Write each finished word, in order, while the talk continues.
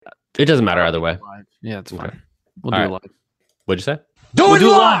It doesn't matter either way. Live. Yeah, it's fine. Okay. We'll All do right. it live. What'd you say? We'll do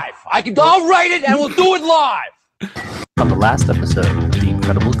it live. I'll write it and we'll do it live. On the last episode of The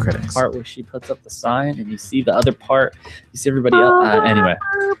Incredible Critics, part where she puts up the sign and you see the other part, you see everybody else. Anyway,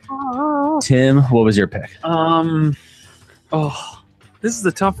 Tim, what was your pick? This is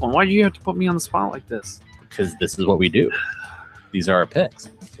a tough one. Why do you have to put me on the spot like this? Because this is what we do. These are our picks.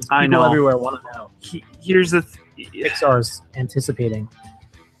 I People know. everywhere want to know. Here's the Pixar's anticipating.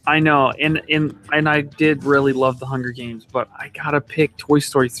 I know, and I did really love the Hunger Games, but I gotta pick Toy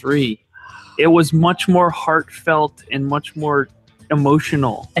Story 3. It was much more heartfelt and much more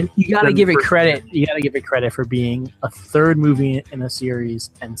emotional. And you got to Then give it for- credit. You got to give it credit for being a third movie in a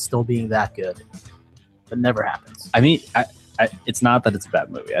series and still being that good. That never happens. I mean, it's not that it's a bad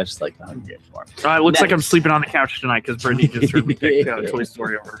movie. I just like the Hunger Games more. It looks like I'm sleeping on the couch tonight because Brittany just heard me pick Toy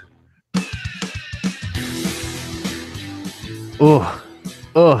Story over.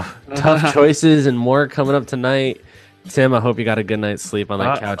 Tough choices and more coming up tonight. Tim, I hope you got a good night's sleep on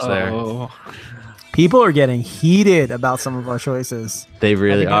that couch there. People are getting heated about some of our choices. They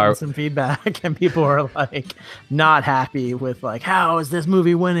really I've gotten are. some feedback, and people are like not happy with like, how is this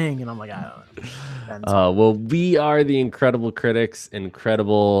movie winning? And I'm like, I don't know. Depends. Well, we are the Incredible Critics.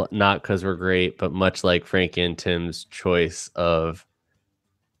 Incredible, not because we're great, but much like Frankie and Tim's choice of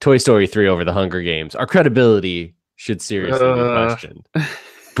Toy Story 3 over the Hunger Games, our credibility should seriously be questioned.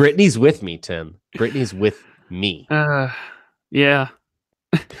 Brittany's with me, Tim. Brittany's with me. Yeah.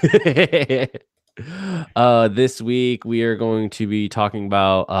 This week we are going to be talking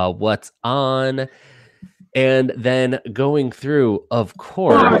about what's on, and then going through, of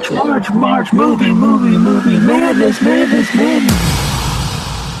course, March, movie, madness.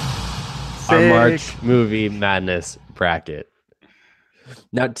 our March movie madness bracket.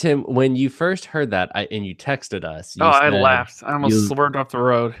 Now, Tim, when you first heard that, and you texted us, you I said laughed. I almost you- swerved off the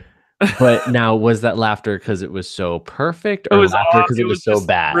road. But now, was that laughter because it was so perfect, It or was laughter because it was so just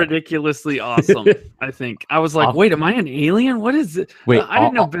bad? ridiculously awesome. I think I was like, Awful. "Wait, am I an alien? What is it?" Wait, I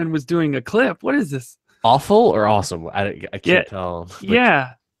didn't know Ben was doing a clip. What is this? Awful or awesome? I can't Yeah. tell. Which-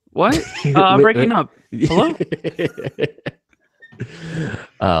 Yeah. What? I'm Wait, breaking up. Hello?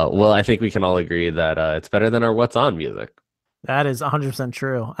 Well, I think we can all agree that it's better than our What's On music. That is 100%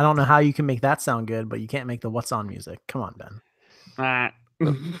 true. I don't know how you can make that sound good, but you can't make the what's on music. Come on, Ben.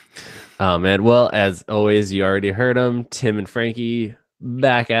 Oh, man. Well, as always, you already heard them. Tim and Frankie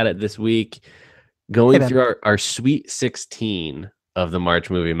back at it this week, going Hey, Ben. through our Sweet 16 of the March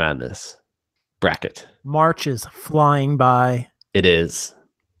Movie Madness bracket. March is flying by. It is.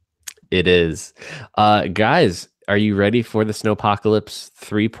 Guys, are you ready for the Snowpocalypse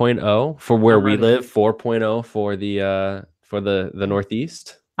 3.0 for where I'm we ready. live? 4.0 for the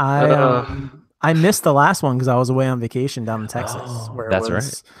Northeast. I missed the last one because I was away on vacation down in Texas, where that's it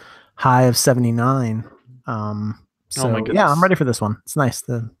was high of 79. So my goodness. yeah, I'm ready for this one. It's nice.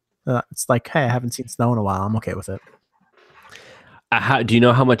 It's like, hey, I haven't seen snow in a while. I'm okay with it. Do you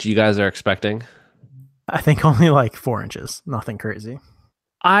know how much you guys are expecting? I think only like 4 inches. Nothing crazy.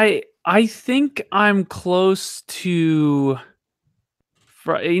 I think I'm close to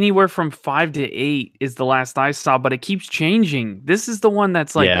anywhere from 5 to 8 is the last I saw, but it keeps changing. This is the one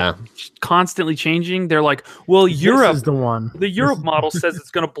that's like constantly changing. They're like, well, Europe This is the one. The Europe model says it's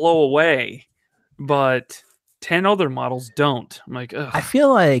going to blow away, but 10 other models don't. I'm like, ugh. I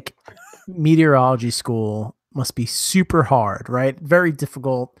feel like meteorology school must be super hard, right? Very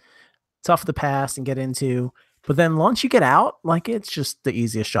difficult, tough to pass and get into. But then once you get out, like it's just the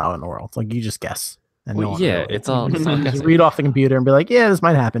easiest job in the world. Like you just guess. And Well, yeah, it's all just guessing. read off the computer and be like, yeah, this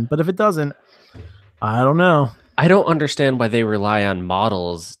might happen. But if it doesn't, I don't know. I don't understand why they rely on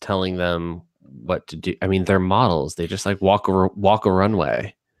models telling them what to do. I mean, they're models. They just like walk a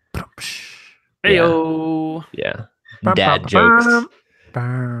runway. Heyo. Yeah. Dad jokes.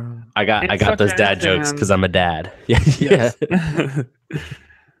 I got It's those okay, dad jokes Dan. because I'm a dad. Yeah.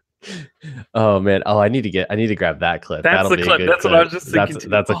 Oh man. Oh, I need to grab that clip. That's That'll the be a clip. good That's what I was just thinking. too.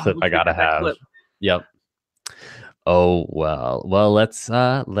 That's a Oh, clip I look gotta at that have. clip. Yep. Oh well. Well,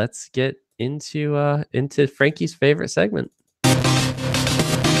 let's get into Frankie's favorite segment.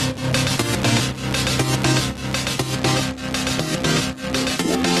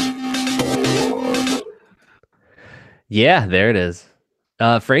 Yeah, there it is.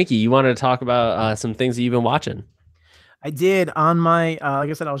 Frankie, you wanted to talk about some things that you've been watching. I did on my, like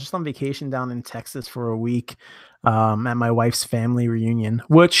I said, I was just on vacation down in Texas for a week at my wife's family reunion,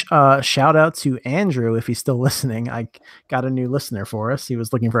 which shout out to Andrew if he's still listening. I got a new listener for us. He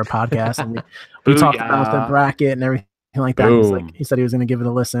was looking for a podcast and we talked about the Booyah. bracket and everything like that. He said he was going to give it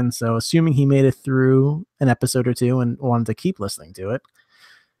a listen. So assuming he made it through an episode or two and wanted to keep listening to it,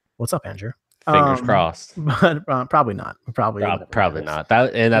 What's up, Andrew? Fingers crossed. But probably not. Probably not.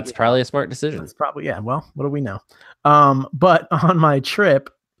 That's probably a smart decision. That's probably, yeah. Well, what do we know? But on my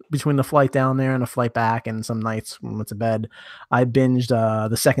trip between the flight down there and the flight back, and some nights when I went to bed, I binged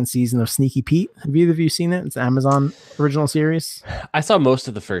the second season of Sneaky Pete. Have either of you seen it? It's an Amazon original series. I saw most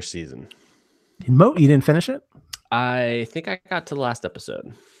of the first season. You didn't finish it? I think I got to the last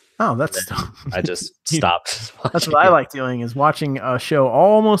episode. Oh, that's I just stopped. That's what I like doing, is watching a show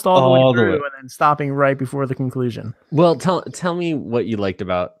almost all the way through and then stopping right before the conclusion. Well, tell me what you liked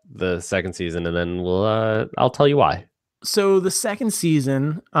about the second season, and then I'll tell you why. So the second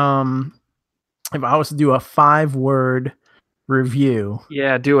season, if I was to do a 5-word review,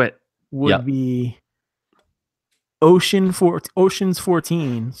 yeah, do it, would be Ocean's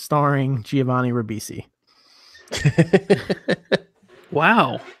 14, starring Giovanni Ribisi.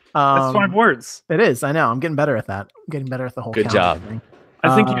 Wow. That's 5 words. It is. I know. I'm getting better at that. I'm getting better at the whole. Good job. Thing.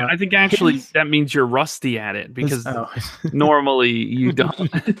 I think actually that means you're rusty at it, because normally you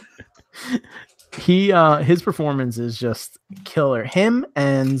don't. His performance is just killer. Him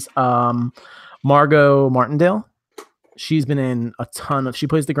and Margot Martindale. She's been in a ton of. She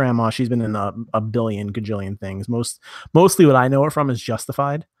plays the grandma. She's been in a billion gajillion things. Mostly what I know her from is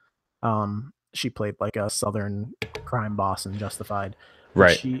Justified. She played like a Southern crime boss in Justified.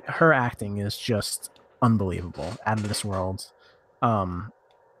 Right. Her acting is just unbelievable, out of this world. And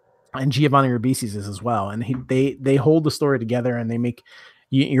Giovanni Ribisi's is as well. And they hold the story together, and they make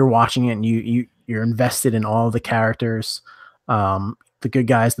you're watching it, and you're invested in all the characters, the good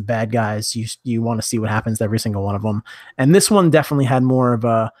guys, the bad guys. You want to see what happens to every single one of them. And this one definitely had more of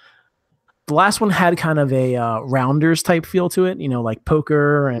a. The last one had kind of a Rounders type feel to it, like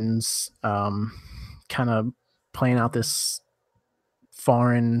poker and kind of playing out this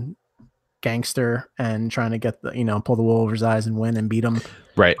foreign gangster and trying to get pull the wool over his eyes and win and beat him.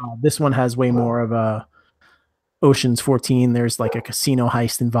 Right. This one has way more of a Ocean's 14. There's like a casino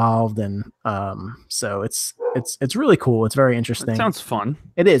heist involved, and so it's really cool. It's very interesting. That sounds fun.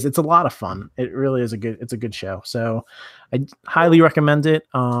 It is. It's a lot of fun. It really is it's a good show. So I highly recommend it.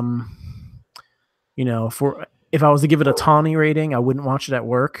 If I was to give it a Tawny rating, I wouldn't watch it at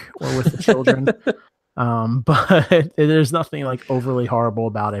work or with the children. But there's nothing like overly horrible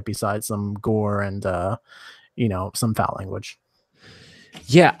about it besides some gore and some foul language.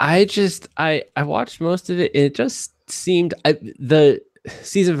 Yeah, I watched most of it. It just seemed the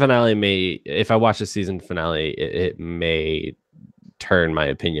season finale if I watch the season finale, it may turn my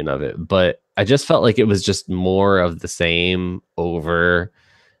opinion of it, but I just felt like it was just more of the same over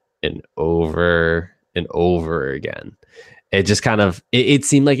and over and over again. It just kind of it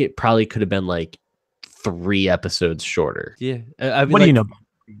seemed like it probably could have been like 3 episodes shorter. Yeah. What do you know?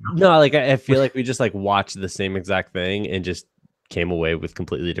 No, like I feel like we just like watched the same exact thing and just came away with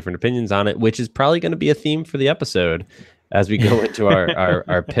completely different opinions on it, which is probably going to be a theme for the episode as we go into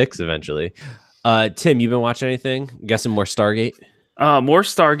our picks eventually. Tim, you been watching anything? I'm guessing more Stargate? More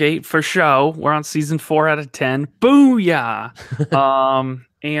Stargate for show. We're on season 4 out of 10. Booyah!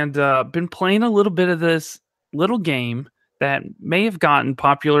 And been playing a little bit of this little game that may have gotten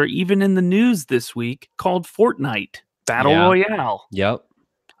popular even in the news this week, called Fortnite Battle Royale. Yep.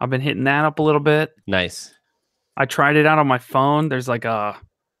 I've been hitting that up a little bit. Nice. I tried it out on my phone. There's like a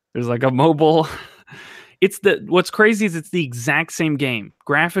mobile. What's crazy is it's the exact same game.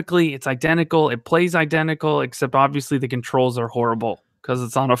 Graphically, it's identical. It plays identical, except obviously the controls are horrible because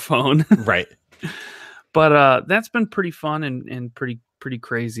it's on a phone. Right. But that's been pretty fun and pretty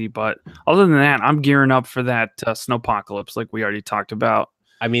crazy. But other than that, I'm gearing up for that Snowpocalypse, like we already talked about.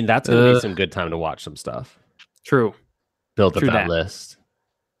 I mean, that's gonna be some good time to watch some stuff. True. Build up that list.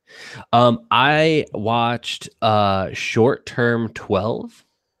 I watched Short Term 12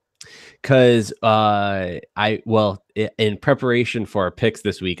 because in preparation for our picks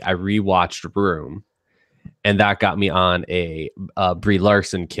this week, I rewatched Room, and that got me on a Brie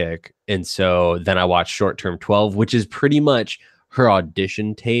Larson kick. And so then I watched Short Term 12, which is pretty much her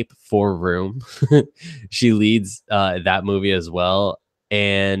audition tape for Room. She leads that movie as well,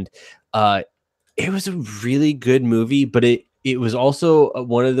 and it was a really good movie, but it was also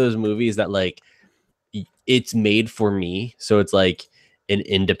one of those movies that like it's made for me. So it's like an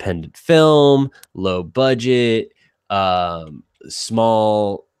independent film, low budget,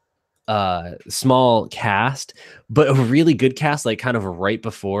 small cast, but a really good cast, like kind of right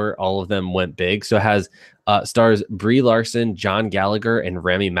before all of them went big. So it has stars Brie Larson, John Gallagher, and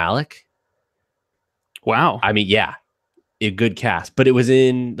Rami Malek. Wow. I mean, yeah. A good cast, but it was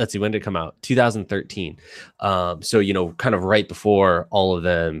in, let's see, when did it come out? 2013. So, kind of right before all of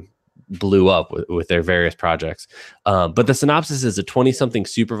them blew up with their various projects. But the synopsis is a 20-something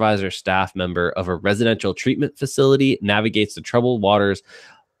supervisor staff member of a residential treatment facility navigates the troubled waters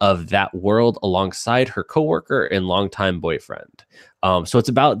of that world alongside her coworker and longtime boyfriend. So it's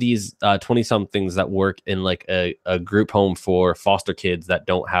about these 20-somethings that work in like a group home for foster kids that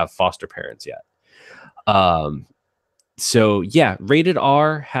don't have foster parents yet. So yeah, rated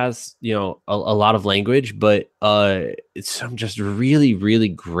R has, you know, a lot of language, but it's some just really, really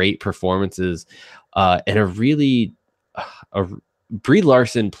great performances, and Brie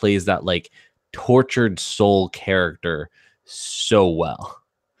Larson plays that like tortured soul character so well.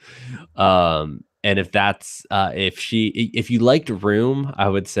 And if that's if you liked Room, I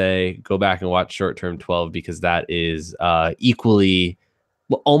would say go back and watch Short Term 12, because that is equally,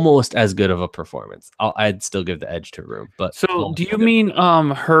 well, almost as good of a performance. I'd still give the edge to Room. But so, do you mean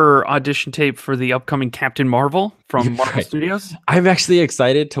her audition tape for the upcoming Captain Marvel from Marvel Studios? I'm actually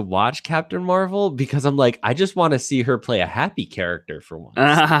excited to watch Captain Marvel because I'm like, I just want to see her play a happy character for once.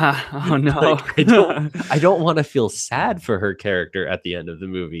 Oh no, like, I don't want to feel sad for her character at the end of the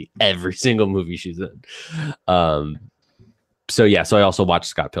movie. Every single movie she's in. So yeah, so I also watched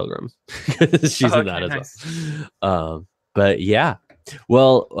Scott Pilgrim. She's in that as well. But yeah.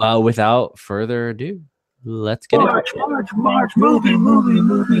 Well, without further ado, let's get into it. March, movie,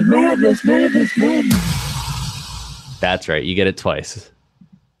 madness. That's right. You get it twice.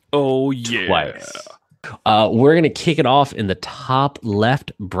 Oh, yeah. Twice. We're going to kick it off in the top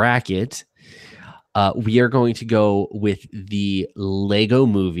left bracket. We are going to go with the Lego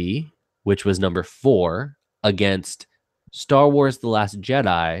Movie, which was number 4, against Star Wars The Last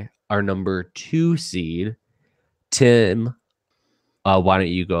Jedi, our number 2 seed. Tim, why don't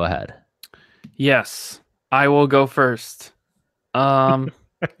you go ahead? Yes, I will go first.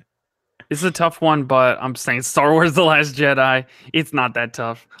 It's a tough one, but I'm saying Star Wars The Last Jedi. It's not that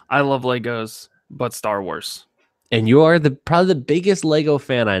tough. I love Legos, but Star Wars. And you are probably the biggest Lego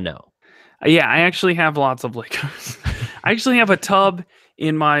fan I know. Yeah, I actually have lots of Legos. I actually have a tub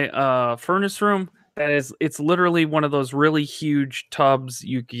in my furnace room it's literally one of those really huge tubs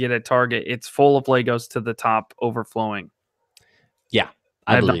you could get at Target. It's full of Legos to the top, overflowing. Yeah,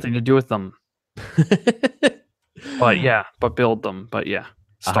 I have nothing to do with them. but build them. But yeah,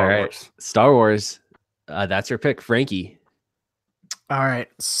 Star Wars. Star Wars. That's your pick, Frankie. All right.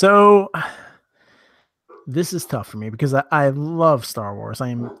 So this is tough for me because I love Star Wars. I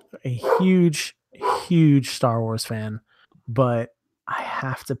am a huge, huge Star Wars fan, but I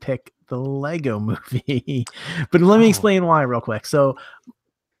have to pick the Lego Movie. But let me explain why real quick. So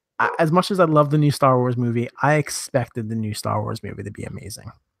as much as I love the new Star Wars movie, I expected the new Star Wars movie to be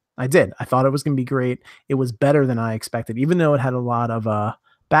amazing. I did. I thought it was going to be great. It was better than I expected, even though it had a lot of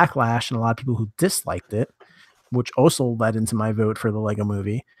backlash and a lot of people who disliked it, which also led into my vote for the Lego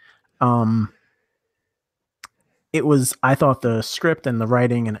Movie. I thought the script and the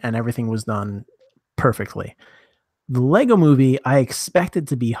writing and everything was done perfectly. The Lego Movie, I expected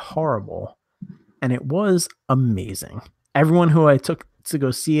to be horrible, and it was amazing. Everyone who I took to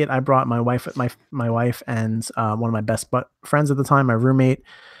go see it, I brought my wife and one of my best friends at the time, my roommate,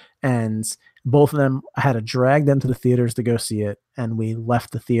 and both of them, I had to drag them to the theaters to go see it, and we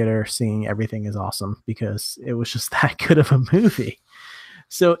left the theater singing "Everything Is Awesome" because it was just that good of a movie.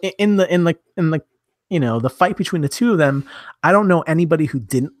 So in the the fight between the two of them, I don't know anybody who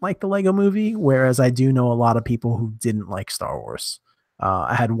didn't like the Lego Movie, whereas I do know a lot of people who didn't like Star Wars.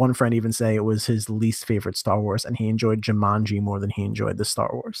 I had one friend even say it was his least favorite Star Wars, and he enjoyed Jumanji more than he enjoyed the Star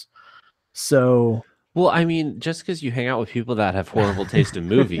Wars. So, well, I mean, just because you hang out with people that have horrible taste in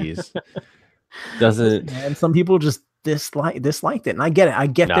movies doesn't. And some people just disliked it, and I get it. I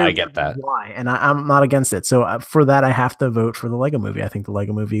get that why, and I'm not against it. So for that, I have to vote for the Lego Movie. I think the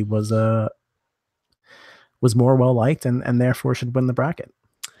Lego Movie was more well liked, and therefore should win the bracket.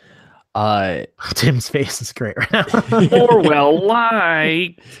 Tim's face is great right now. More well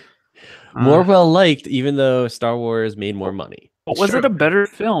liked. More well liked, even though Star Wars made more money. Was it a better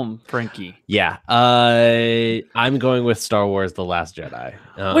film, Frankie? Yeah. I'm going with Star Wars The Last Jedi.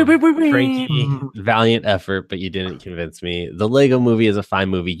 Wait. Frankie, valiant effort, but you didn't convince me. The Lego Movie is a fine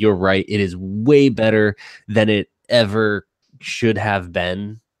movie. You're right. It is way better than it ever should have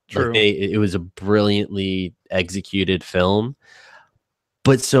been. True. It was a brilliantly executed film.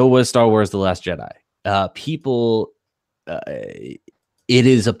 But so was Star Wars The Last Jedi. It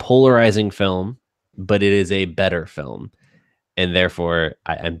is a polarizing film, but it is a better film. And therefore,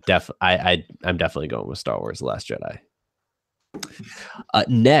 I'm definitely going with Star Wars The Last Jedi.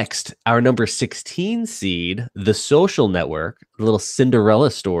 Next, our number 16 seed, The Social Network, a little Cinderella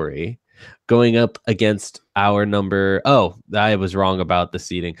story, going up against our number. Oh, I was wrong about the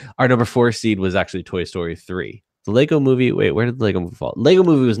seeding. Our number 4 seed was actually Toy Story 3. The Lego Movie. Wait, where did the Lego Movie fall? Lego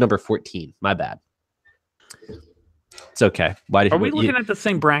Movie was number 14. My bad. It's okay. Why did Are we looking at the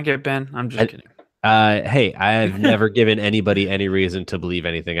same bracket, Ben? I'm just kidding. Hey, I've never given anybody any reason to believe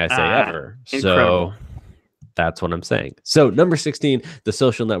anything I say ever. Incredible. So that's what I'm saying. So number 16, The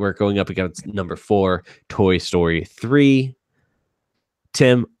Social Network, going up against number 4, Toy Story 3.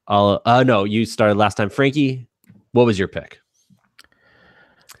 Tim, no, you started last time. Frankie, what was your pick?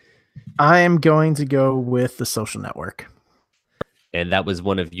 I am going to go with The Social Network. And that was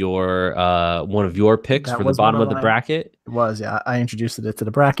one of your picks That for the was bottom one of of the my- bracket. It was, yeah. I introduced it to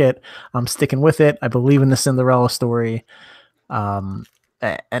the bracket. I'm sticking with it. I believe in the Cinderella story. An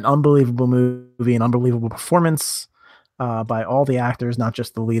unbelievable movie, an unbelievable performance by all the actors, not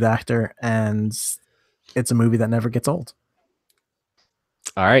just the lead actor. And it's a movie that never gets old.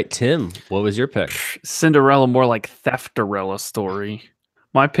 All right, Tim, what was your pick? Cinderella, more like Thefterella story.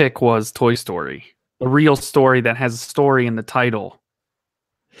 My pick was Toy Story, a real story that has a story in the title.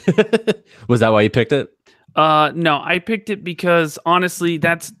 Was that why you picked it? No, I picked it because honestly,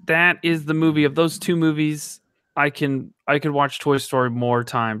 that is the movie of those two movies. I could watch Toy Story more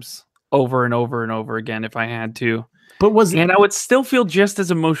times, over and over and over again if I had to. But and I would still feel just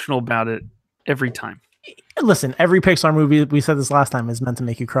as emotional about it every time. Listen, every Pixar movie, we said this last time, is meant to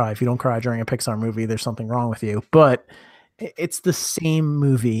make you cry. If you don't cry during a Pixar movie, there's something wrong with you. But it's the same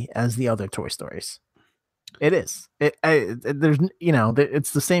movie as the other Toy Stories. It is. There's,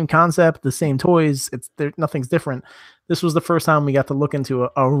 it's the same concept, the same toys. Nothing's different. This was the first time we got to look into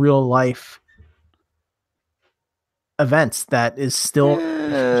a real life event that is still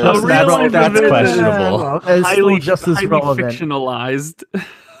that's questionable. Highly relevant. Fictionalized.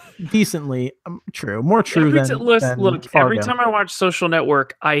 Decently true, more true than look. Fargo. Every time I watch Social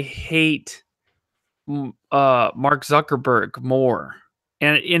Network, I hate Mark Zuckerberg more,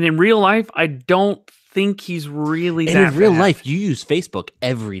 and in real life, I don't think he's really. And in real life, you use Facebook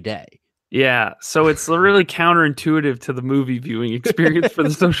every day. Yeah, so it's really counterintuitive to the movie viewing experience for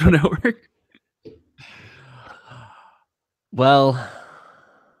the Social Network. Well,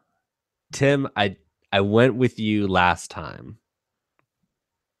 Tim, I went with you last time.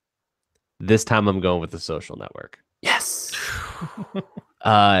 This time I'm going with The Social Network. Yes.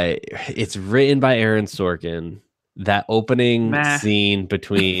 It's written by Aaron Sorkin. That opening scene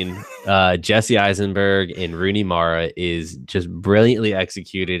between Jesse Eisenberg and Rooney Mara is just brilliantly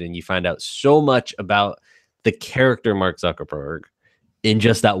executed, and you find out so much about the character Mark Zuckerberg in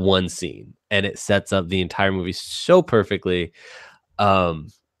just that one scene, and it sets up the entire movie so perfectly. I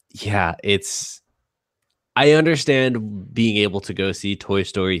understand being able to go see Toy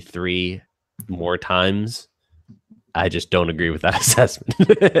Story 3 more times. I just don't agree with that assessment.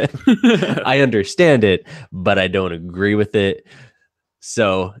 I understand it, but I don't agree with it.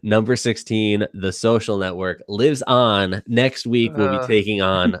 So number 16, The Social Network, lives on. Next week, we'll be taking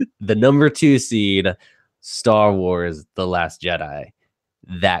on the number 2 seed, Star Wars: The Last Jedi.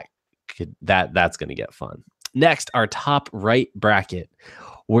 That's going to get fun. Next, our top right bracket.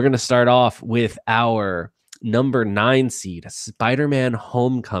 We're going to start off with our number 9 seed, Spider-Man: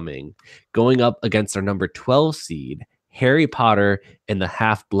 Homecoming, going up against our number 12 seed, Harry Potter and the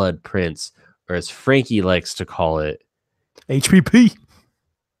Half-Blood Prince, or as Frankie likes to call it, HPP.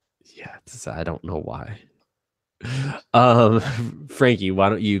 Yeah, I don't know why. Frankie, why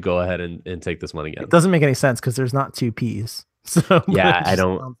don't you go ahead and take this one again? It doesn't make any sense because there's not 2 P's. So yeah, I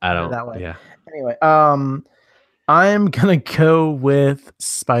don't that way. Yeah. Anyway, I'm gonna go with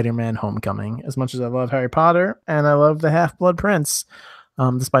Spider-Man: Homecoming. As much as I love Harry Potter and I love the Half-Blood Prince,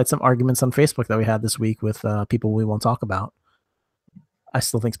 despite some arguments on Facebook that we had this week with people we won't talk about, I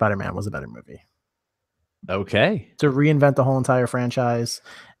still think Spider-Man was a better movie. Okay. To reinvent the whole entire franchise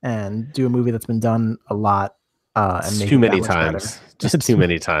and do a movie that's been done a lot. And make too many times. Just too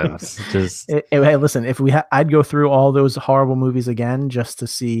many times. Hey, listen, if I'd go through all those horrible movies again just to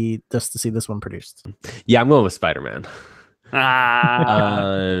see this one produced. Yeah, I'm going with Spider-Man. Ah.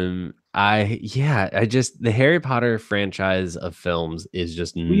 The Harry Potter franchise of films is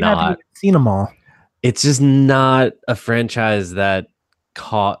just We haven't even seen them all. It's just not a franchise that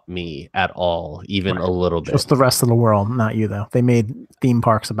caught me at all, even a little bit. Just the rest of the world, not you though. They made theme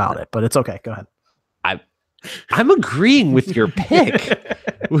parks about it, but it's okay. Go ahead. I'm agreeing with your pick.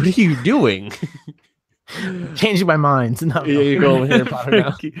 What are you doing? Changing my mind. No. You go with Harry Potter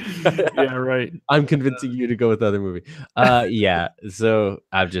now. Yeah, right. I'm convincing you to go with the other movie. Yeah. So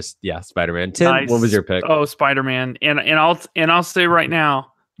I've Spider-Man. Tim, Nice. what was your pick? Oh, Spider-Man, and I'll say right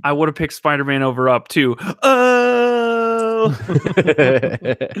now, I would have picked Spider-Man over Up too.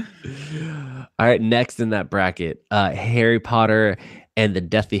 no. All right, next in that bracket, Harry Potter and the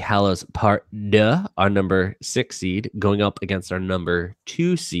Deathly Hallows Part 2, our number 6 seed, going up against our number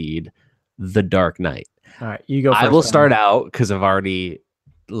 2 seed, The Dark Knight. All right, you go first. I will start out because I've already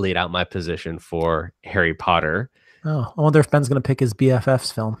laid out my position for Harry Potter. Oh, I wonder if Ben's going to pick his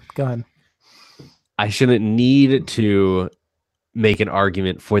BFF's film. Go ahead. I shouldn't need to make an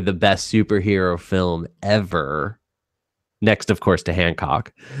argument for the best superhero film ever. Next, of course, to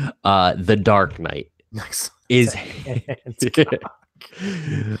Hancock. The Dark Knight is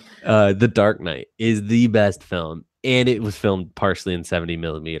The Dark Knight is the best film, and it was filmed partially in 70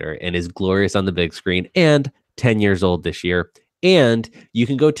 millimeter and is glorious on the big screen and 10 years old this year. And you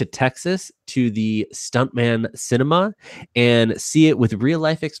can go to Texas to the Stuntman Cinema and see it with real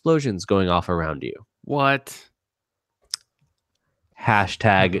life explosions going off around you. What?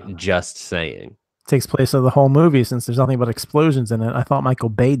 Hashtag just saying. Takes place of the whole movie since there's nothing but explosions in it. I thought Michael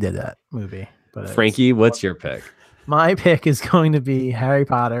Bay did that movie. But Frankie, what's your pick? My pick is going to be Harry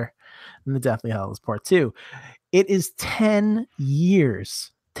Potter and the Deathly Hallows Part 2. It is 10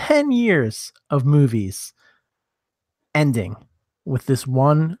 years of movies ending with this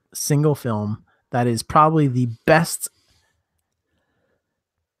one single film that is probably the best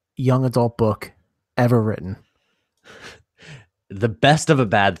young adult book ever written. The best of a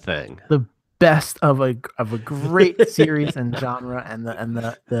bad thing. The best of a great series and genre, and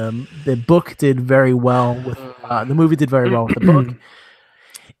the book did very well with the movie did very well with the book.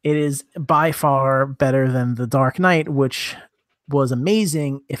 It is by far better than The Dark Knight, which was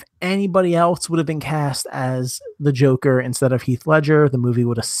amazing. If anybody else would have been cast as the Joker instead of Heath Ledger, the movie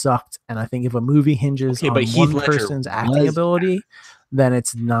would have sucked. And I think if a movie hinges on one person's acting ability, then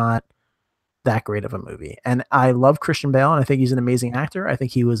it's not that great of a movie. And I love Christian Bale, and I think he's an amazing actor. I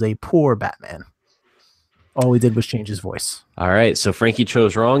think he was a poor Batman. All he did was change his voice. All right, so Frankie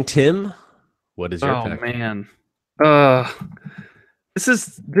chose wrong. Tim, what is your pick? Oh man,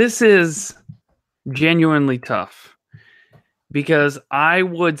 this is genuinely tough because I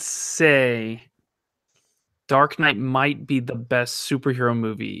would say Dark Knight might be the best superhero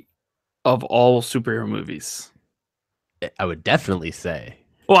movie of all superhero movies. I would definitely say.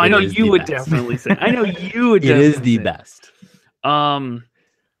 Well, I know you would definitely say. I know you would. It is the best.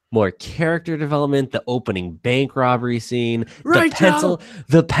 More character development, the opening bank robbery scene, the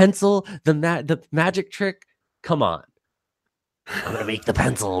pencil, the magic trick. Come on, I'm gonna make the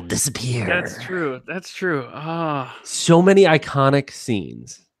pencil disappear. That's true. So many iconic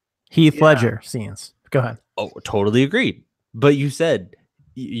scenes. Heath Ledger scenes. Go ahead. Oh, totally agreed. But you said,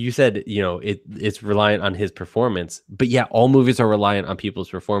 it's reliant on his performance. But yeah, all movies are reliant on people's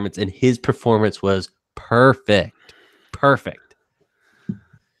performance, and his performance was perfect.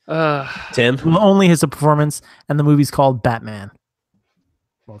 Tim? Well, only his performance, and the movie's called Batman.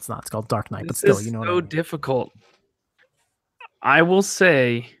 Well, it's not. It's called Dark Knight, but still, you know what I mean. Difficult. I will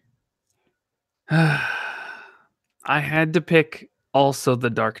say I had to pick also The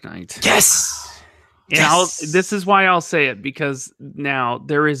Dark Knight. Yes! And this is why I'll say it, because now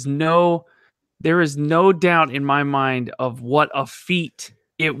there is no doubt in my mind of what a feat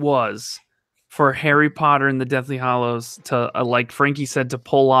it was for Harry Potter and the Deathly Hallows to, like Frankie said, to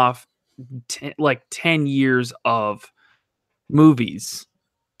pull off 10 years of movies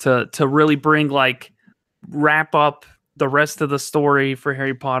to really bring, wrap up the rest of the story for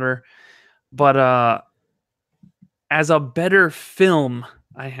Harry Potter. But as a better film,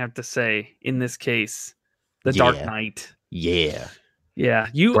 I have to say, in this case, The Dark Knight. Yeah.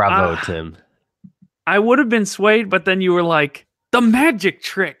 Bravo, Tim. I would have been swayed, but then you were like, the magic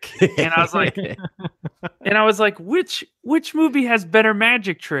trick. And I was like, which movie has better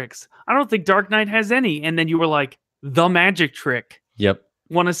magic tricks? I don't think Dark Knight has any. And then you were like, the magic trick. Yep.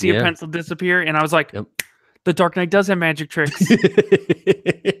 Want to see a pencil disappear? And I was like, The Dark Knight does have magic tricks.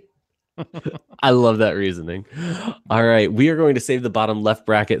 I love that reasoning. All right, we are going to save the bottom left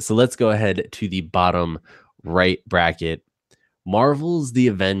bracket, so let's go ahead to the bottom right bracket. Marvel's The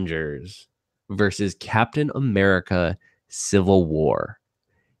Avengers versus Captain America Civil War.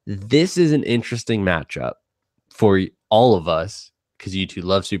 This is an interesting matchup for all of us because you two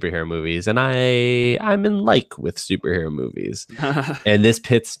love superhero movies, and I'm in like with superhero movies. And this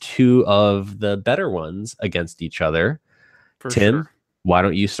pits two of the better ones against each other. Tim, why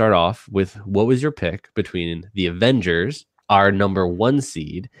don't you start off with what was your pick between The Avengers, our number 1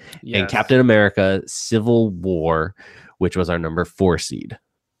 seed, and Captain America Civil War, which was our number 4 seed?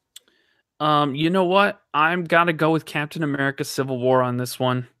 You know what? I'm got to go with Captain America Civil War on this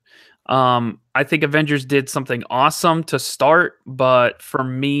one. I think Avengers did something awesome to start, but for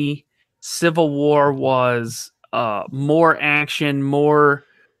me, Civil War was more action, more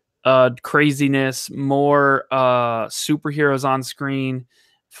craziness, more superheroes on screen,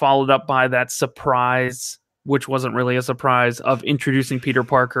 followed up by that surprise, which wasn't really a surprise, of introducing Peter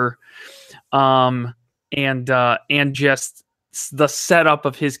Parker, and just the setup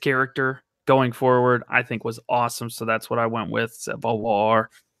of his character going forward, I think was awesome. So that's what I went with, Civil War.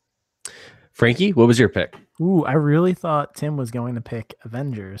 Frankie, what was your pick? Ooh, I really thought Tim was going to pick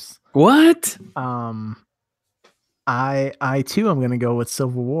Avengers. What? I too am going to go with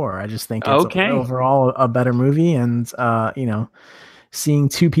Civil War. I just think it's overall a better movie, and seeing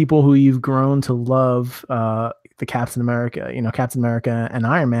two people who you've grown to love, the Captain America and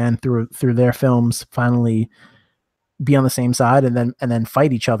Iron Man through their films, finally be on the same side and then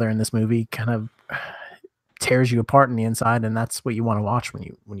fight each other in this movie kind of tears you apart in the inside, and that's what you want to watch when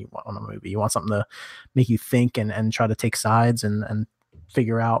you want a movie. You want something to make you think and try to take sides and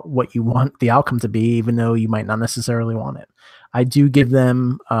figure out what you want the outcome to be, even though you might not necessarily want it. I do give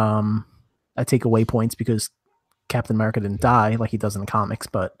them I take away points because Captain America didn't die like he does in the comics,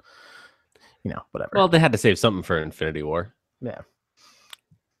 but whatever. Well, they had to save something for Infinity War. Yeah.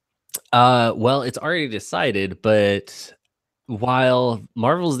 Well, it's already decided, but while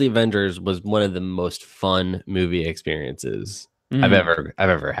Marvel's The Avengers was one of the most fun movie experiences I've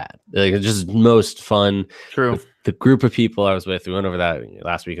ever had, like it's just most fun. True. With the group of people I was with, we went over that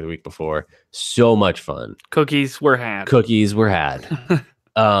last week or the week before. So much fun. Cookies were had.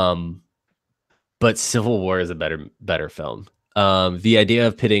 But Civil War is a better film. The idea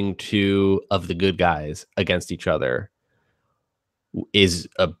of pitting two of the good guys against each other is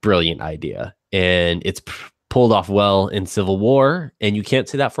a brilliant idea, and it's pulled off well in Civil War, and you can't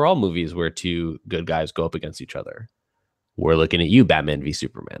say that for all movies where two good guys go up against each other. We're looking at you, Batman v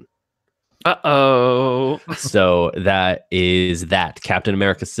Superman. So that is that. Captain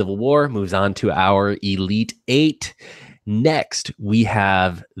America Civil War moves on to our Elite Eight. Next, we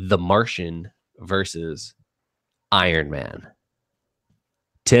have The Martian versus Iron Man.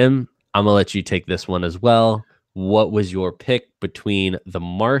 Tim, I'm going to let you take this one as well. What was your pick between The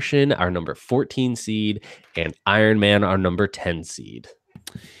Martian, our number 14 seed, and Iron Man, our number 10 seed?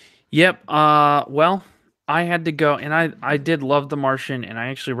 Yep. Well, I had to go, and I did love The Martian, and I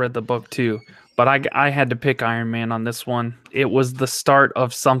actually read the book too, but I had to pick Iron Man on this one. It was the start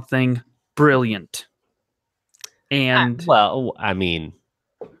of something brilliant. And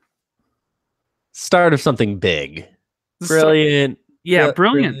start of something big. Brilliant. Yeah,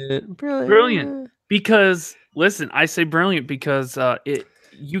 brilliant. Because listen, I say brilliant because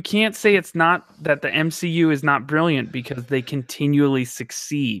you can't say it's not, that the MCU is not brilliant, because they continually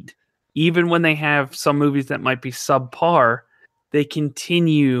succeed. Even when they have some movies that might be subpar, they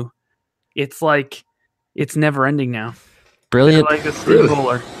continue. It's like it's never ending now. Brilliant. They're like a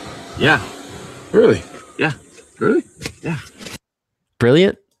steamroller. Yeah. Really? Yeah. Really? Yeah.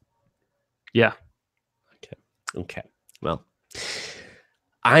 Brilliant? Yeah. Okay. Well,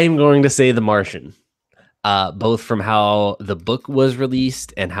 I'm going to say The Martian. Both from how the book was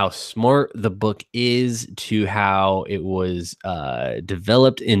released and how smart the book is to how it was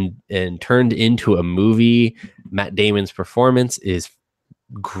developed and turned into a movie. Matt Damon's performance is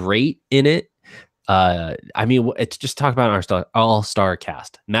great in it. It's just talk about our all-star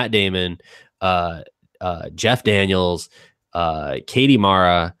cast. Matt Damon, Jeff Daniels, Katie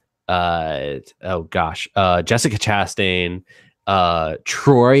Mara, Jessica Chastain,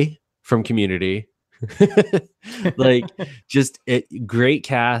 Troy from Community. Like, just great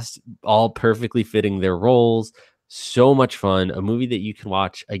cast, all perfectly fitting their roles. So much fun. A movie that you can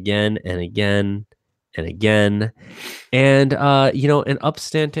watch again and again and again. And an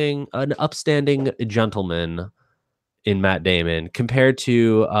upstanding gentleman in Matt Damon compared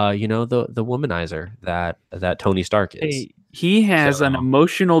to the womanizer that Tony Stark is. He has an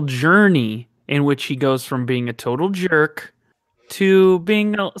emotional journey in which he goes from being a total jerk to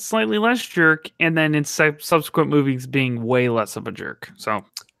being a slightly less jerk, and then in subsequent movies being way less of a jerk. So,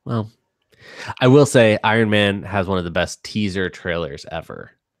 well, I will say Iron Man has one of the best teaser trailers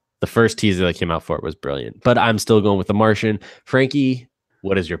ever. The first teaser that came out for it was brilliant, but I'm still going with The Martian. Frankie,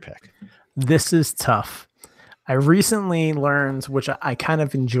 what is your pick? This is tough. I recently learned, which I kind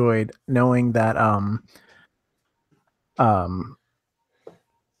of enjoyed, knowing that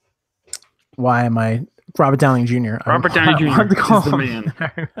why am I Robert Downey Jr. Robert Downey Jr. is the man.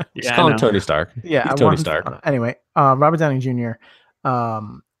 Just call him Tony Stark. Yeah, he's Tony Stark. Anyway, Robert Downey Jr.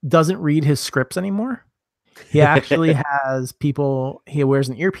 Doesn't read his scripts anymore. He actually has people. He wears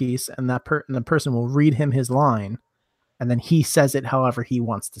an earpiece, and the person will read him his line, and then he says it however he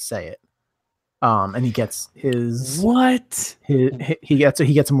wants to say it. And he gets what he gets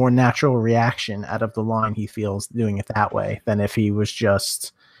a more natural reaction out of the line he feels doing it that way than if he was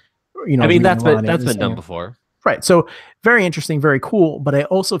just, you know. I mean, reading that's been done before. Right. So very interesting, very cool. But I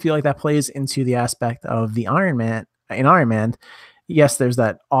also feel like that plays into the aspect of the Iron Man. In Iron Man, yes, there's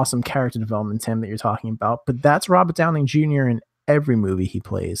that awesome character development, Tim, that you're talking about, but that's Robert Downey Jr. in every movie he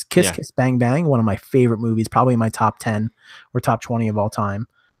plays. Kiss Kiss Bang Bang, one of my favorite movies, probably my top 10 or top 20 of all time,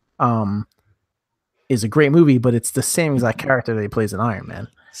 is a great movie, but it's the same exact character that he plays in Iron Man.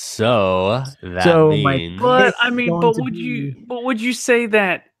 So that means, but would you say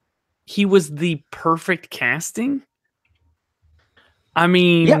that he was the perfect casting? I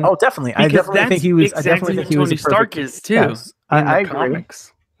mean, yeah, oh, definitely. I definitely think he was. Exactly, I definitely think he was Tony Stark is too. Yes, I agree.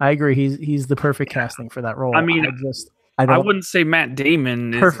 Comics. I agree. He's the perfect casting for that role. I mean, I wouldn't say Matt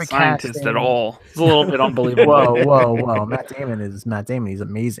Damon is a scientist casting at all. It's a little bit unbelievable. Whoa! Matt Damon is Matt Damon. He's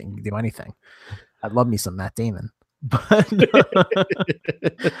amazing. He can do anything. I'd love me some Matt Damon, but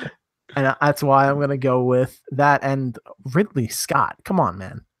and that's why I'm gonna go with that and Ridley Scott. Come on,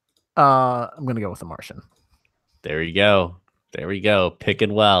 man. I'm gonna go with The Martian. There you go. There we go.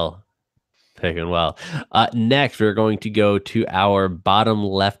 Picking well. Next, we're going to go to our bottom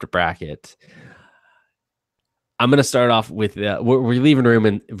left bracket. I'm going to start off with we're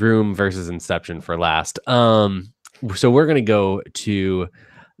leaving Room versus Inception for last. So we're going to go to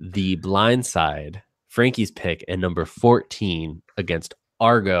The Blind Side, Frankie's pick, and number 14 against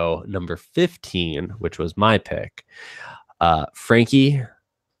Argo, number 15, which was my pick. Frankie,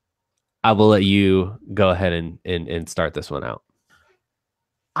 I will let you go ahead and start this one out.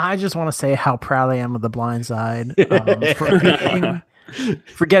 I just want to say how proud I am of The Blind Side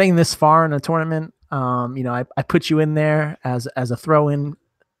for getting this far in a tournament. You know, I put you in there as a throw-in.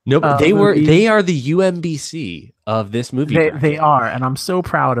 No, but they are the UMBC of this movie. They are, and I'm so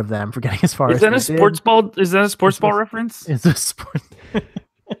proud of them for getting as far. Is that a sports ball? Is that a sports ball reference? It's a sport.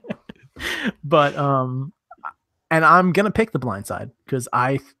 But and I'm gonna pick The Blind Side because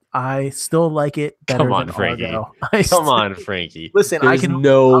I still like it better. Come on, than Frankie. Argo. Come on, Frankie. Listen, There's I'll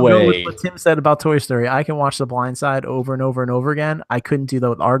no way. go with what Tim said about Toy Story. I can watch The Blind Side over and over and over again. I couldn't do that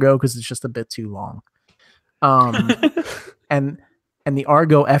with Argo because it's just a bit too long. And the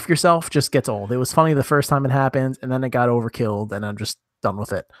Argo F yourself just gets old. It was funny the first time it happened, and then it got overkilled, and I'm just done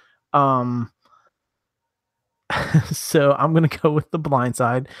with it. So I'm gonna go with The Blind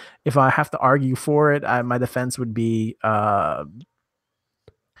Side. If I have to argue for it, my defense would be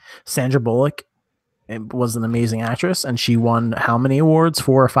Sandra Bullock. It was an amazing actress, and she won how many awards?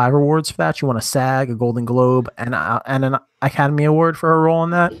 4 or 5 awards for that. She won a SAG, a Golden Globe, and an Academy Award for her role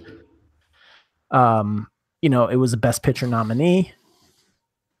in that. You know, it was a Best Picture nominee.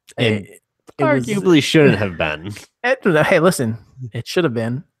 It arguably shouldn't have been. Hey, listen, it should have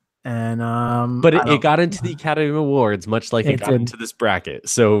been. And but it got into the Academy Awards, much like it got into this bracket.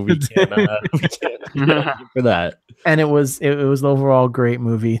 So we can't for that. And it was the overall great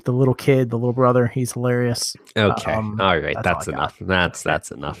movie. The little kid, the little brother, he's hilarious. Okay, all right, that's enough.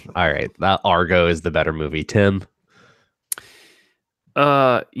 That's enough. All right, that Argo is the better movie. Tim.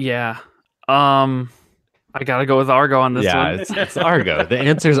 Yeah. I gotta go with Argo on this one. Yeah, it's Argo. The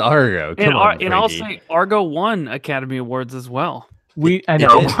answer's Argo. And I'll say Argo won Academy Awards as well.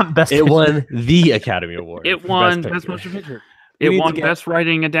 It won the Academy Award. It won Best Motion Picture. It won Best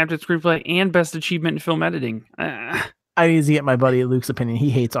Writing, Adapted Screenplay, and Best Achievement in Film Editing. I need to get my buddy Luke's opinion. He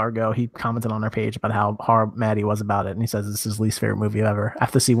hates Argo. He commented on our page about how mad he was about it, and he says this is his least favorite movie ever. I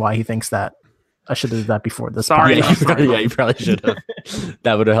have to see why he thinks that. I should have did that before this. Sorry. Yeah, you probably should have.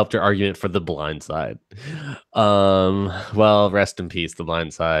 That would have helped your argument for The Blind Side. Well, rest in peace, The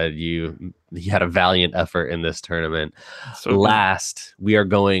Blind Side. You had a valiant effort in this tournament. So last, we are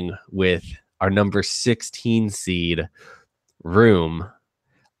going with our number 16 seed, Room,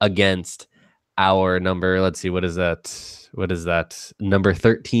 against our number. Let's see, what is that? Number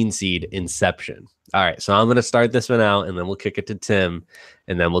 13 seed, Inception. All right, so I'm going to start this one out, and then we'll kick it to Tim,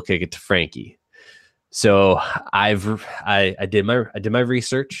 and then we'll kick it to Frankie. So I did my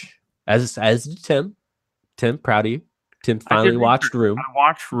research as did Tim. Tim, proud of you. Tim finally watched Room. I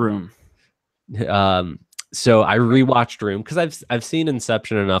watched Room. So I rewatched Room because I've seen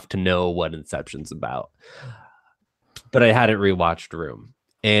Inception enough to know what Inception's about, but I hadn't rewatched Room,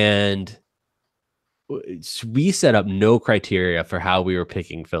 and we set up no criteria for how we were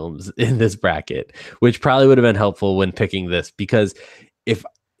picking films in this bracket, which probably would have been helpful when picking this, because if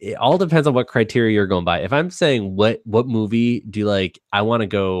it all depends on what criteria you're going by. If I'm saying what movie do you like, I want to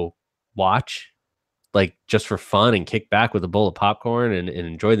go watch, like just for fun and kick back with a bowl of popcorn and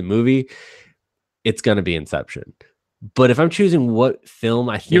enjoy the movie, it's going to be Inception. But if I'm choosing what film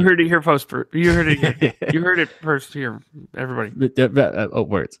I think you heard it here first. You heard it first here, everybody.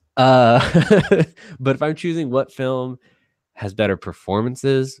 Words. But if I'm choosing what film has better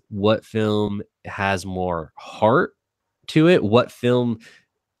performances, what film has more heart to it, what film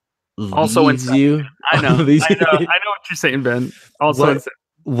Also leaves you. I know what you're saying, Ben. Also,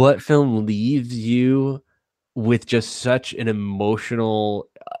 what film leaves you with just such an emotional,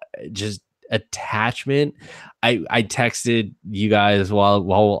 just attachment. I texted you guys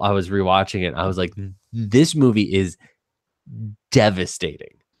while I was rewatching it. I was like, this movie is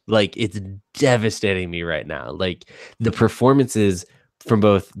devastating. Like, it's devastating me right now. Like, the performances from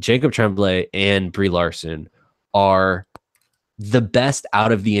both Jacob Tremblay and Brie Larson are the best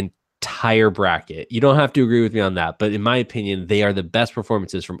out of the entire bracket. You don't have to agree with me on that, but in my opinion, they are the best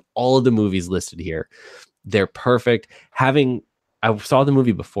performances from all of the movies listed here. They're perfect. I saw the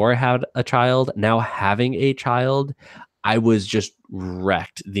movie before I had a child. Now having a child, I was just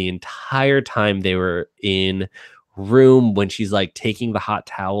wrecked the entire time they were in room, when she's like taking the hot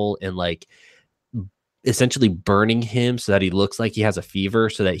towel and like essentially burning him so that he looks like he has a fever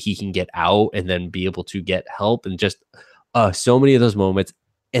so that he can get out and then be able to get help, and just so many of those moments.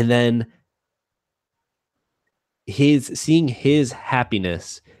 And then seeing his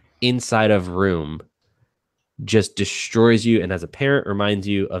happiness inside of room just destroys you, and as a parent reminds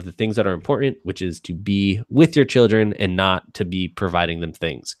you of the things that are important, which is to be with your children and not to be providing them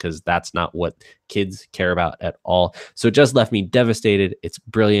things, because that's not what kids care about at all. So it just left me devastated. It's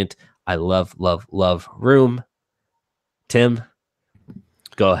brilliant. I love Room. Tim,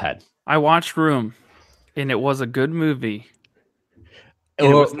 go ahead. I watched Room, and it was a good movie.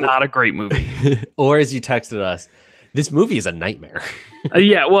 And it was not a great movie. Or as you texted us, this movie is a nightmare.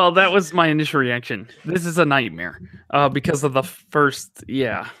 Yeah, well, that was my initial reaction. This is a nightmare because of the first,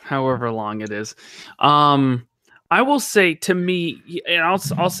 however long it is. I will say, to me, and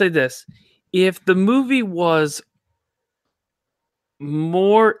I'll say this: if the movie was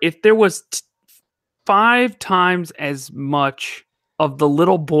more, if there was 5 times as much of the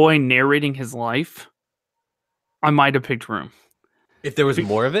little boy narrating his life, I might have picked Room. If there was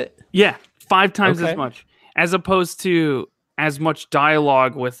more of it? Yeah, 5 times as much, as opposed to as much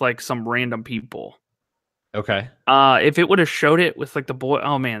dialogue with like some random people. Okay. If it would have showed it with like the boy,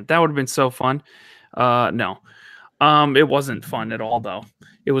 oh man, that would have been so fun. No. It wasn't fun at all though.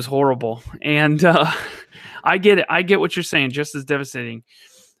 It was horrible. And I get it. I get what you're saying, just as devastating.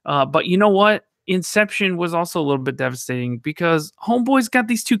 But you know what? Inception was also a little bit devastating because Homeboy's got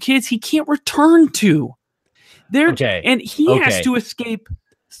these 2 kids he can't return to. And he has to escape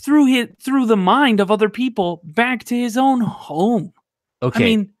through the mind of other people back to his own home. Okay. I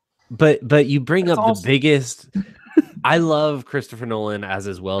mean, but you bring up the biggest. I love Christopher Nolan, as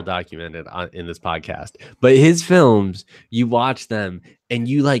is well documented in this podcast. But his films, you watch them and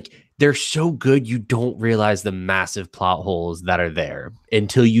you like, they're so good you don't realize the massive plot holes that are there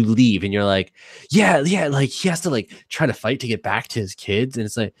until you leave and you're like, yeah, like he has to like try to fight to get back to his kids, and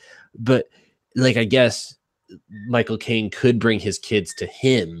it's like, but like I guess Michael Caine could bring his kids to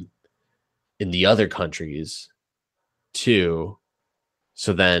him in the other countries too.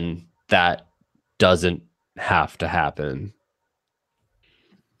 So then that doesn't have to happen.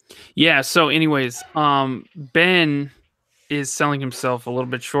 Yeah. So anyways, Ben is selling himself a little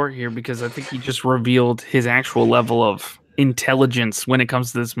bit short here because I think he just revealed his actual level of intelligence when it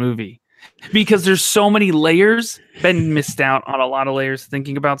comes to this movie. Because there's so many layers. Ben missed out on a lot of layers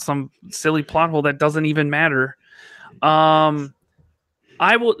thinking about some silly plot hole that doesn't even matter. The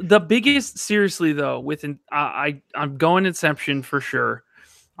biggest, seriously though, I'm going Inception for sure.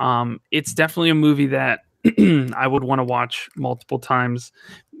 It's definitely a movie that I would want to watch multiple times.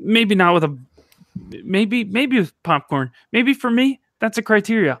 Maybe not with maybe with popcorn. Maybe for me, that's a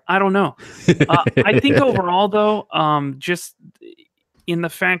criteria. I don't know. I think overall though, just in the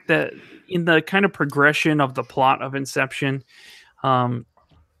fact that in the kind of progression of the plot of Inception,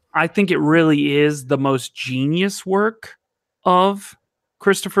 I think it really is the most genius work of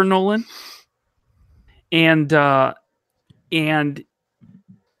Christopher Nolan. And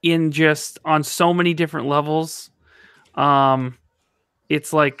in just on so many different levels,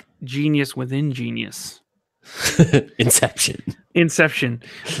 it's like genius within genius. Inception.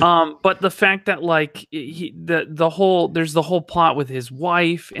 But the fact that like there's the whole plot with his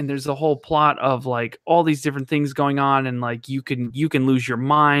wife, and there's the whole plot of like all these different things going on, and like you can lose your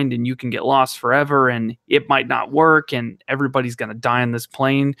mind and you can get lost forever, and it might not work, and everybody's gonna die on this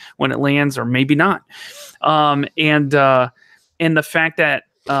plane when it lands, or maybe not. And the fact that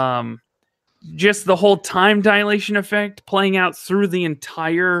just the whole time dilation effect playing out through the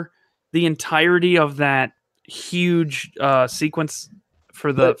entirety of that huge sequence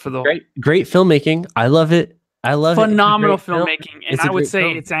for the great filmmaking. I love it. I love phenomenal it. Phenomenal filmmaking, and I would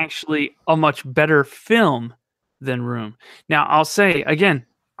say it's actually a much better film than Room. Now, I'll say again,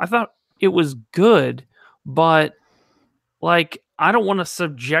 I thought it was good, but like I don't want to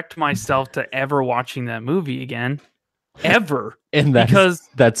subject myself to ever watching that movie again, ever. And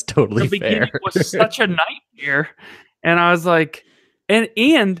that's totally the fair. It was such a nightmare, and I was like,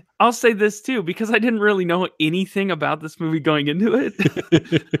 and I'll say this too, because I didn't really know anything about this movie going into it.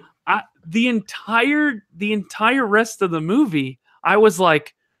 The entire rest of the movie, I was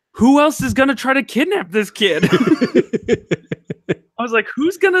like, who else is gonna try to kidnap this kid? I was like,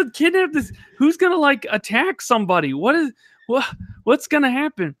 who's gonna kidnap this? Who's gonna like attack somebody? What's gonna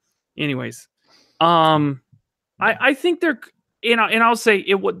happen? Anyways, I think there, and I'll say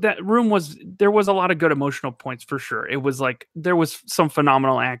that Room there was a lot of good emotional points for sure. It was like there was some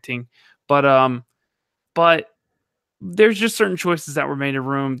phenomenal acting, but there's just certain choices that were made in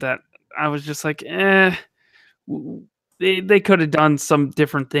Room that I was just like, they could have done some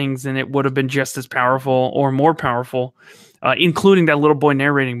different things and it would have been just as powerful or more powerful, including that little boy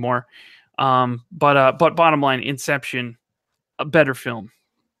narrating more. But bottom line, Inception, a better film.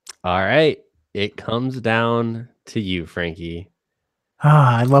 All right. It comes down to you, Frankie.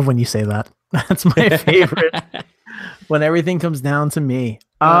 I love when you say that. That's my favorite. When everything comes down to me.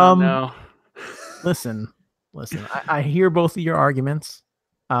 No. Listen. I hear both of your arguments.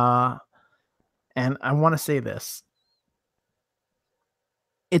 And I want to say this.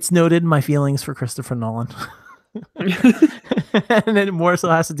 It's noted my feelings for Christopher Nolan. And it more so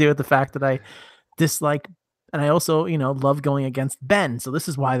has to do with the fact that I dislike, and I also, love going against Ben. So this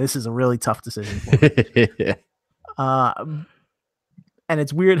is why this is a really tough decision for me. And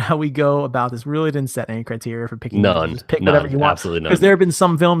it's weird how we go about this. We really didn't set any criteria for picking. None. Just pick whatever you want. Absolutely none. Because there have been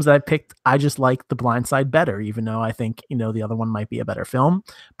some films that I picked. I just like The Blind Side better, even though I think, the other one might be a better film.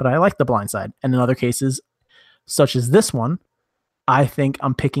 But I like The Blind Side. And in other cases, such as this one, I think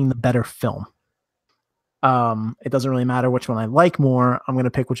I'm picking the better film. It doesn't really matter which one I like more. I'm going to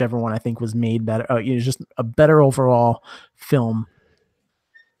pick whichever one I think was made better. Just a better overall film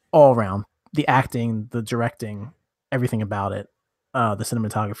all around. The acting, the directing, everything about it. The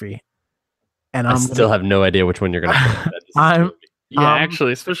cinematography, and I still have no idea which one you're gonna pick.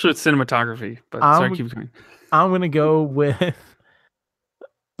 Actually, especially with cinematography. But sorry, keep going. I'm gonna go with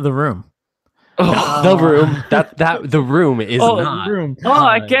The Room. The Room. The Room is not. The Room.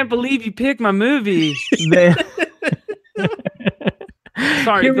 I can't believe you picked my movie.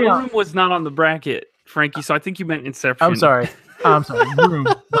 Sorry, The Room was not on the bracket, Frankie. So I think you meant Inception. I'm sorry. Room,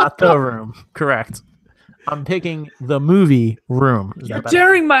 not The Room. Correct. I'm picking the movie Room. You're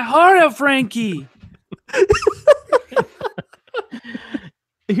tearing my heart out, Frankie.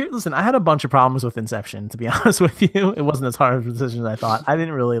 Listen, I had a bunch of problems with Inception, to be honest with you. It wasn't as hard of a decision as I thought. I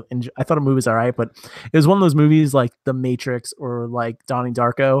didn't really enjoy. I thought the movie was all right, but it was one of those movies like The Matrix or like Donnie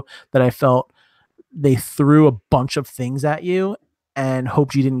Darko that I felt they threw a bunch of things at you and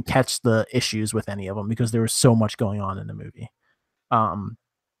hoped you didn't catch the issues with any of them because there was so much going on in the movie.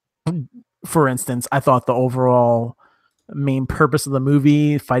 For instance, I thought the overall main purpose of the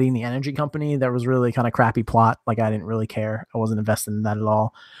movie, fighting the energy company, that was really kind of crappy plot. Like, I didn't really care. I wasn't invested in that at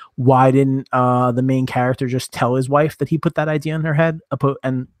all. Why didn't the main character just tell his wife that he put that idea in her head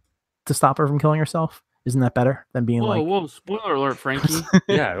and to stop her from killing herself? Isn't that better than being whoa, spoiler alert, Frankie.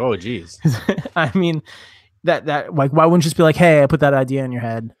 Yeah. Oh, geez. I mean, that like, why wouldn't you just be like, hey, I put that idea in your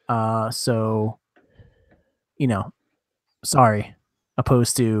head. So, sorry.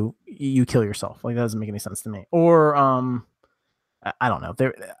 Opposed to you kill yourself. Like, that doesn't make any sense to me. Or I don't know.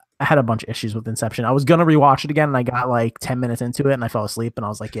 I had a bunch of issues with Inception. I was gonna rewatch it again, and I got like 10 minutes into it, and I fell asleep, and I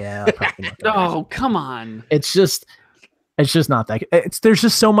was like, yeah. Oh, come on. It's just not that. There's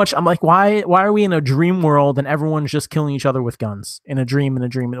just so much. I'm like, why are we in a dream world and everyone's just killing each other with guns in a dream?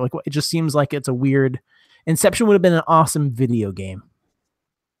 Like, it just seems like it's a weird. Inception would have been an awesome video game.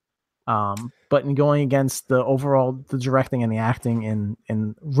 But in going against the directing and the acting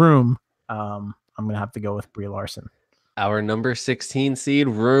in Room, I'm gonna have to go with Brie Larson. Our number 16 seed,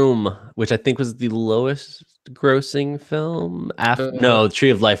 Room, which I think was the lowest grossing film. No, Tree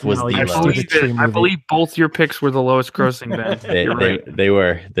of Life was the lowest. I believe both your picks were the lowest grossing. Ben, they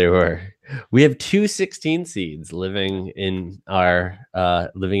were. We have two 16 seeds living in our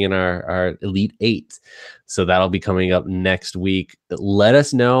Elite Eight. So that'll be coming up next week. Let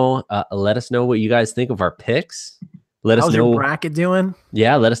us know what you guys think of our picks. How's your bracket doing?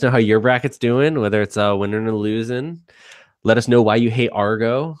 Yeah, let us know how your bracket's doing, whether it's winning or losing. Let us know why you hate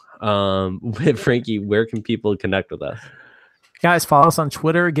Argo. Frankie, where can people connect with us? Guys, follow us on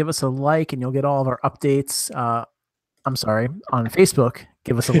Twitter. Give us a like, and you'll get all of our updates. I'm sorry, on Facebook.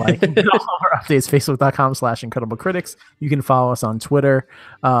 Give us a like. And get all of our updates, facebook.com/IncredibleCritics. You can follow us on Twitter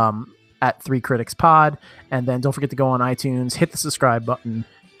at 3CriticsPod. And then don't forget to go on iTunes, hit the subscribe button,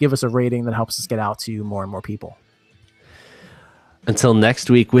 give us a rating that helps us get out to more and more people. Until next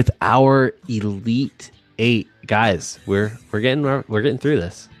week with our Elite 8. Guys, we're getting through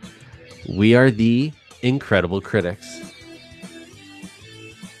this. We are the Incredible Critics.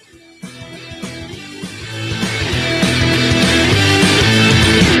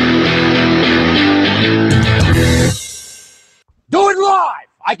 Do it live.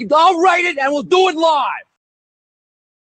 I'll write it and we'll do it live.